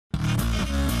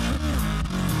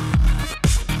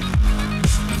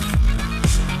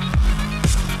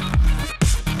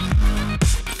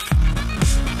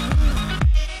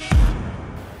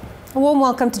A warm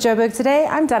welcome to Joburg Today.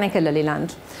 I'm Danica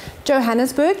Lilliland.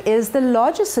 Johannesburg is the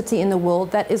largest city in the world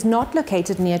that is not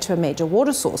located near to a major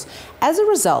water source. As a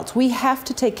result, we have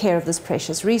to take care of this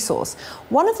precious resource.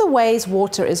 One of the ways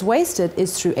water is wasted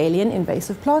is through alien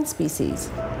invasive plant species.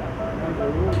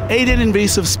 Alien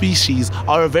invasive species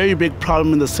are a very big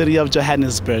problem in the city of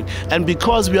Johannesburg, and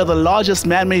because we are the largest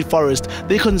man-made forest,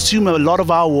 they consume a lot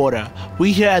of our water.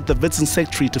 We're here at the Wits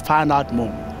Insectary to find out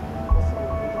more.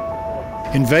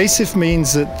 Invasive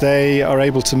means that they are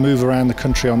able to move around the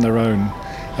country on their own,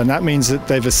 and that means that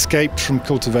they've escaped from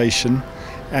cultivation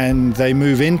and they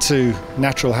move into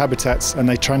natural habitats and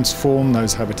they transform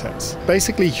those habitats.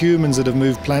 Basically humans that have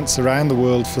moved plants around the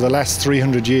world for the last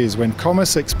 300 years. When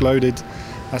commerce exploded,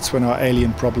 that's when our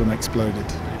alien problem exploded.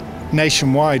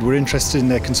 Nationwide, we're interested in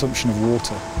their consumption of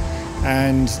water,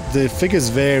 and the figures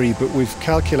vary, but we've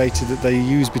calculated that they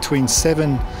use between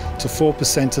 7 to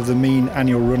 4% of the mean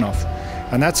annual runoff.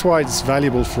 And that's why it's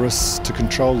valuable for us to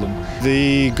control them.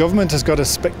 The government has got a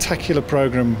spectacular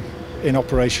program in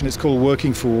operation. It's called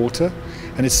Working for Water,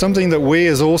 and it's something that we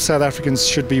as all South Africans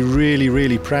should be really,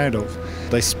 really proud of.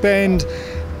 They spend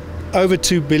over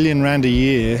 2 billion rand a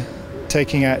year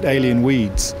taking out alien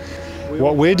weeds.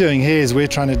 What we're doing here is we're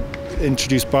trying to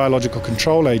introduce biological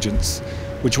control agents,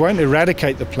 which won't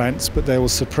eradicate the plants, but they will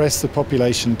suppress the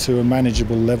population to a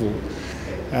manageable level.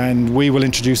 And we will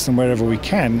introduce them wherever we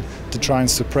can to try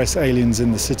and suppress aliens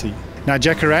in the city. Now,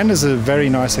 jacaranda is a very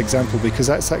nice example because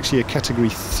that's actually a category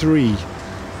 3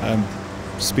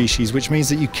 species, which means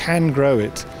that you can grow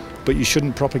it, but you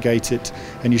shouldn't propagate it,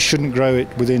 and you shouldn't grow it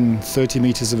within 30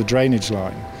 meters of a drainage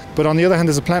line. But on the other hand,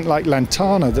 there's a plant like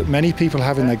lantana that many people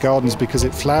have in their gardens because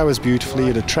it flowers beautifully,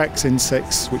 it attracts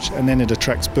insects, and then it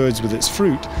attracts birds with its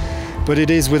fruit. But it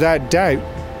is without doubt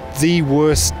the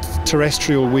worst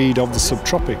terrestrial weed of the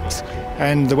subtropics.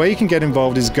 And the way you can get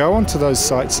involved is go onto those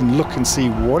sites and look and see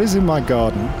what is in my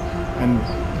garden and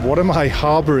what am I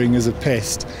harbouring as a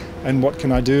pest and what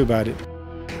can I do about it.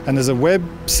 And there's a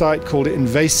website called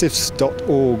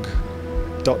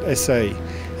invasives.org.sa,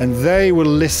 and they will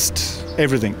list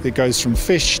everything. It goes from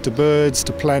fish to birds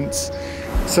to plants.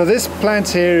 So this plant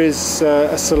here is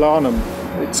a solanum.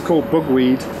 It's called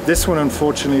bugweed. This one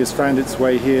unfortunately has found its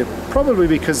way here, probably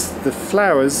because the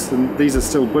flowers, and these are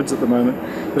still buds at the moment,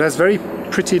 but it has very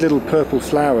pretty little purple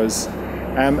flowers.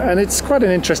 And it's quite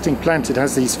an interesting plant. It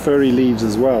has these furry leaves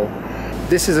as well.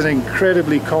 This is an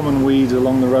incredibly common weed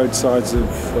along the roadsides of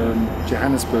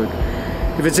Johannesburg.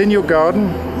 If it's in your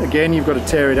garden, again, you've got to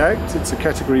tear it out. It's a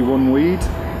category 1 weed,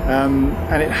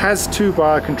 and it has 2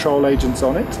 biocontrol agents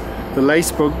on it. The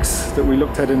lace bugs that we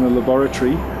looked at in the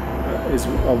laboratory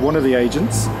are one of the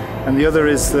agents, and the other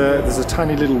is there's a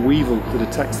tiny little weevil that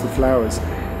attacks the flowers.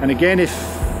 And again, if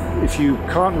you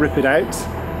can't rip it out,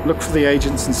 look for the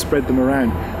agents and spread them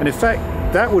around. And in fact,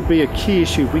 that would be a key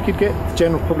issue. If we could get the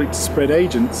general public to spread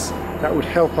agents, that would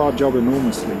help our job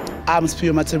enormously. I'm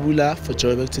Spio Matabula for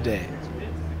Joburg Today.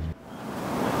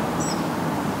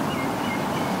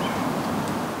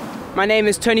 My name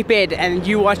is Tony Bed, and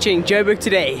you're watching Joburg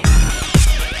Today.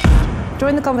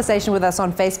 Join the conversation with us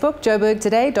on Facebook,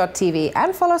 joburgtoday.tv,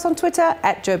 and follow us on Twitter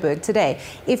at Joburg Today.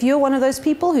 If you're one of those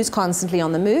people who's constantly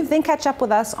on the move, then catch up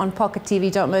with us on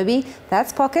pockettv.mobi.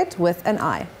 That's Pocket with an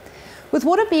I. With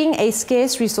water being a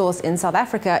scarce resource in South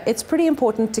Africa, it's pretty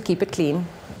important to keep it clean.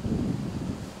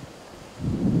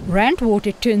 Rand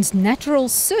Water turns natural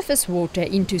surface water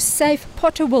into safe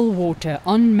potable water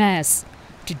en masse.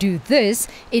 To do this,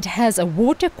 it has a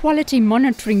water quality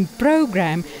monitoring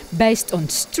program based on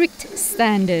strict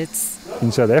standards.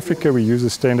 In South Africa, we use a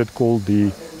standard called the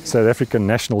South African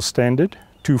National Standard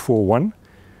 241,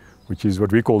 which is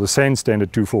what we call the SAN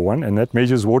Standard 241, and that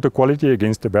measures water quality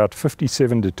against about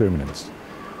 57 determinants.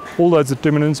 All those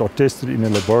determinants are tested in a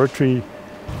laboratory.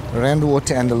 Rand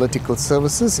Water Analytical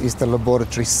Services is the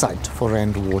laboratory site for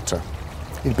Rand Water.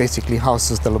 It basically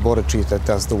houses the laboratory that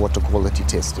does the water quality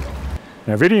testing.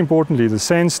 Now, very importantly, the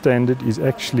SAN standard is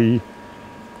actually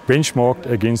benchmarked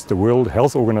against the World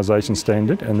Health Organization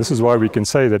standard, and this is why we can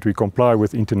say that we comply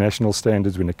with international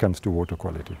standards when it comes to water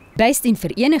quality. Based in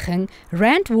Vereniging,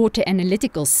 Rand Water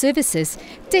Analytical Services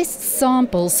tests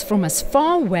samples from as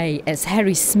far away as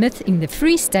Harry Smith in the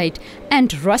Free State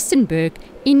and Rustenburg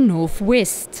in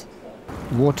Northwest.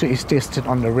 Water is tested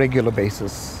on a regular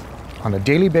basis, on a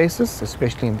daily basis,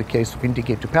 especially in the case of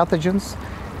indicator pathogens,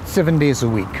 7 days a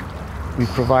week. We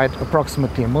provide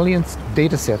approximately 1 million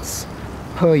data sets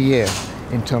per year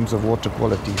in terms of water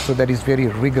quality. So that is very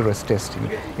rigorous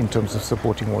testing in terms of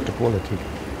supporting water quality.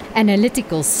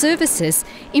 Analytical Services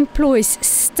employs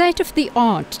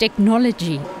state-of-the-art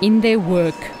technology in their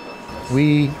work.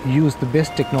 We use the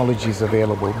best technologies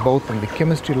available, both in the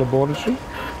chemistry laboratory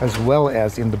as well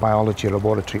as in the biology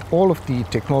laboratory. All of the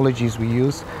technologies we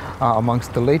use are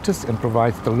amongst the latest and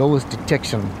provides the lowest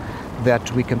detection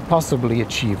that we can possibly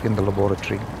achieve in the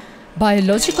laboratory.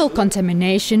 Biological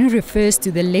contamination refers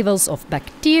to the levels of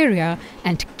bacteria,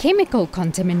 and chemical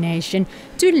contamination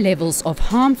to levels of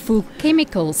harmful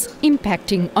chemicals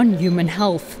impacting on human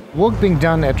health. Work being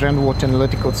done at Rand Water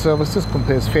Analytical Services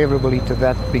compares favorably to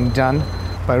that being done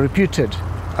by reputed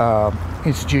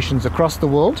institutions across the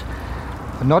world.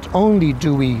 Not only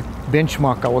do we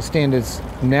benchmark our standards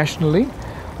nationally,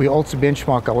 we also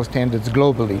benchmark our standards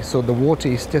globally. So the water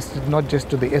is tested not just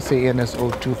to the SANS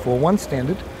 0241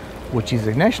 standard, which is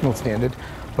a national standard,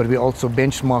 but we also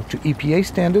benchmark to EPA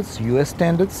standards, US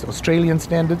standards, Australian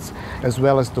standards, as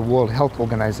well as the World Health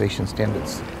Organization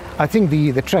standards. I think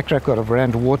the track record of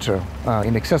Rand Water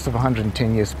in excess of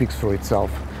 110 years speaks for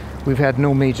itself. We've had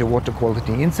no major water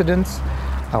quality incidents.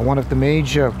 One of the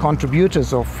major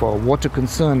contributors of water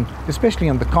concern, especially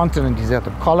on the continent, is that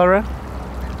of cholera.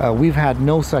 We've had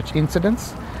no such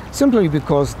incidents, simply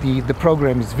because the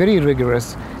program is very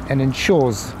rigorous and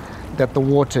ensures that the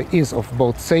water is of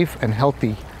both safe and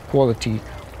healthy quality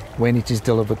when it is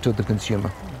delivered to the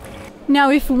consumer.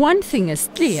 Now, if one thing is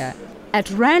clear,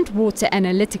 at Rand Water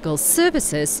Analytical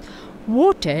Services,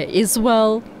 water is,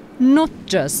 well, not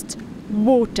just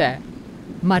water.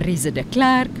 Marisa de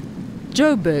Klerk,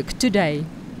 Joburg Today.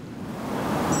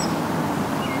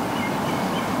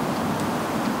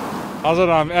 How's it?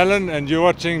 I'm Alan and you're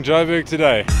watching Joburg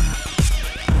Today.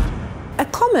 A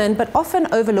common but often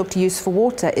overlooked use for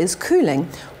water is cooling.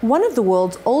 One of the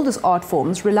world's oldest art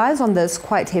forms relies on this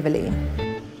quite heavily.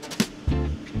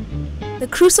 The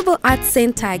Crucible Arts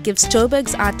Centre gives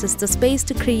Joburg's artists the space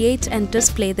to create and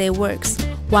display their works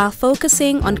while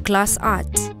focusing on glass art.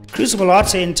 Crucible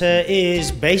Arts Centre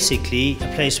is basically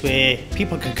a place where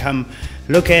people can come,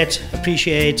 look at,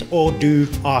 appreciate or do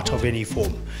art of any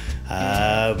form.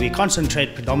 We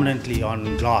concentrate predominantly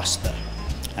on glass though.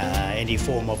 Any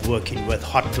form of working with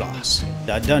hot glass.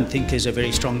 I don't think there's a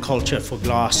very strong culture for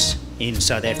glass in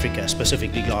South Africa,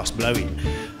 specifically glass blowing.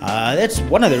 That's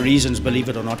one of the reasons, believe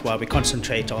it or not, why we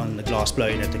concentrate on the glass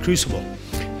blowing at the Crucible,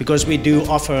 because we do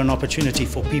offer an opportunity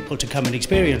for people to come and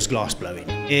experience glass blowing.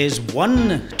 There's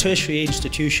one tertiary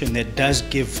institution that does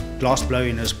give glass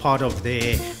blowing as part of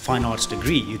their fine arts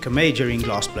degree. You can major in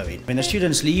glass blowing. When the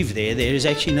students leave there is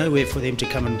actually nowhere for them to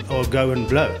come or go and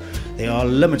blow. There are a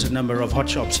limited number of hot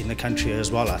shops in the country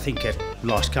as well. I think at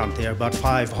last count there are about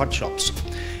 5 hot shops.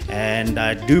 And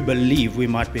I do believe we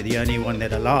might be the only one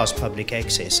that allows public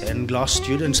access. And glass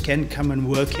students can come and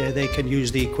work here, they can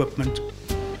use the equipment.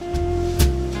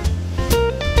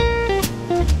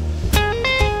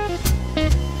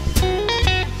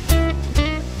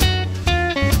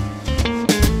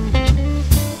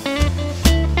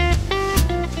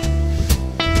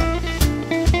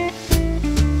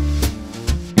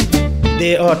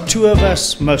 There are 2 of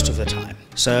us most of the time.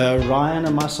 So Ryan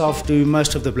and myself do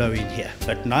most of the blowing here,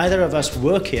 but neither of us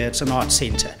work here. It's an art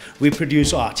centre. We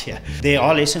produce art here. There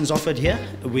are lessons offered here.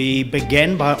 We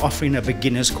began by offering a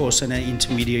beginner's course and an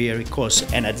intermediary course,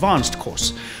 an advanced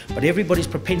course. But everybody's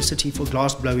propensity for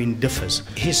glass blowing differs.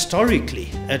 Historically,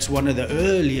 it's one of the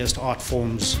earliest art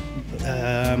forms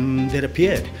that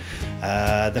appeared.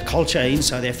 The culture in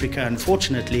South Africa,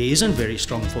 unfortunately, isn't very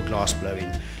strong for glass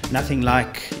blowing. Nothing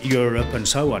like Europe and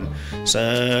so on.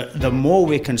 So the more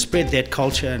we can spread that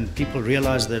culture and people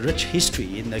realize the rich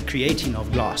history in the creating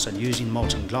of glass and using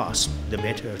molten glass, the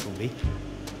better it will be.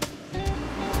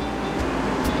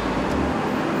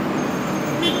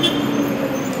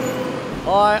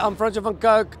 Hi, I'm Francois van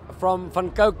Coke from Van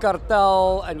Coke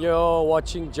Cartel and you're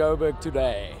watching Joburg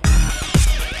Today.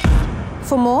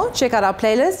 For more, check out our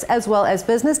playlist as well as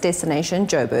business destination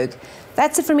Joburg.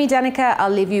 That's it from me, Danica.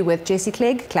 I'll leave you with Jessie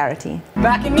Clegg, Clarity.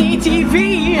 Back in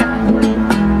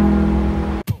ETV.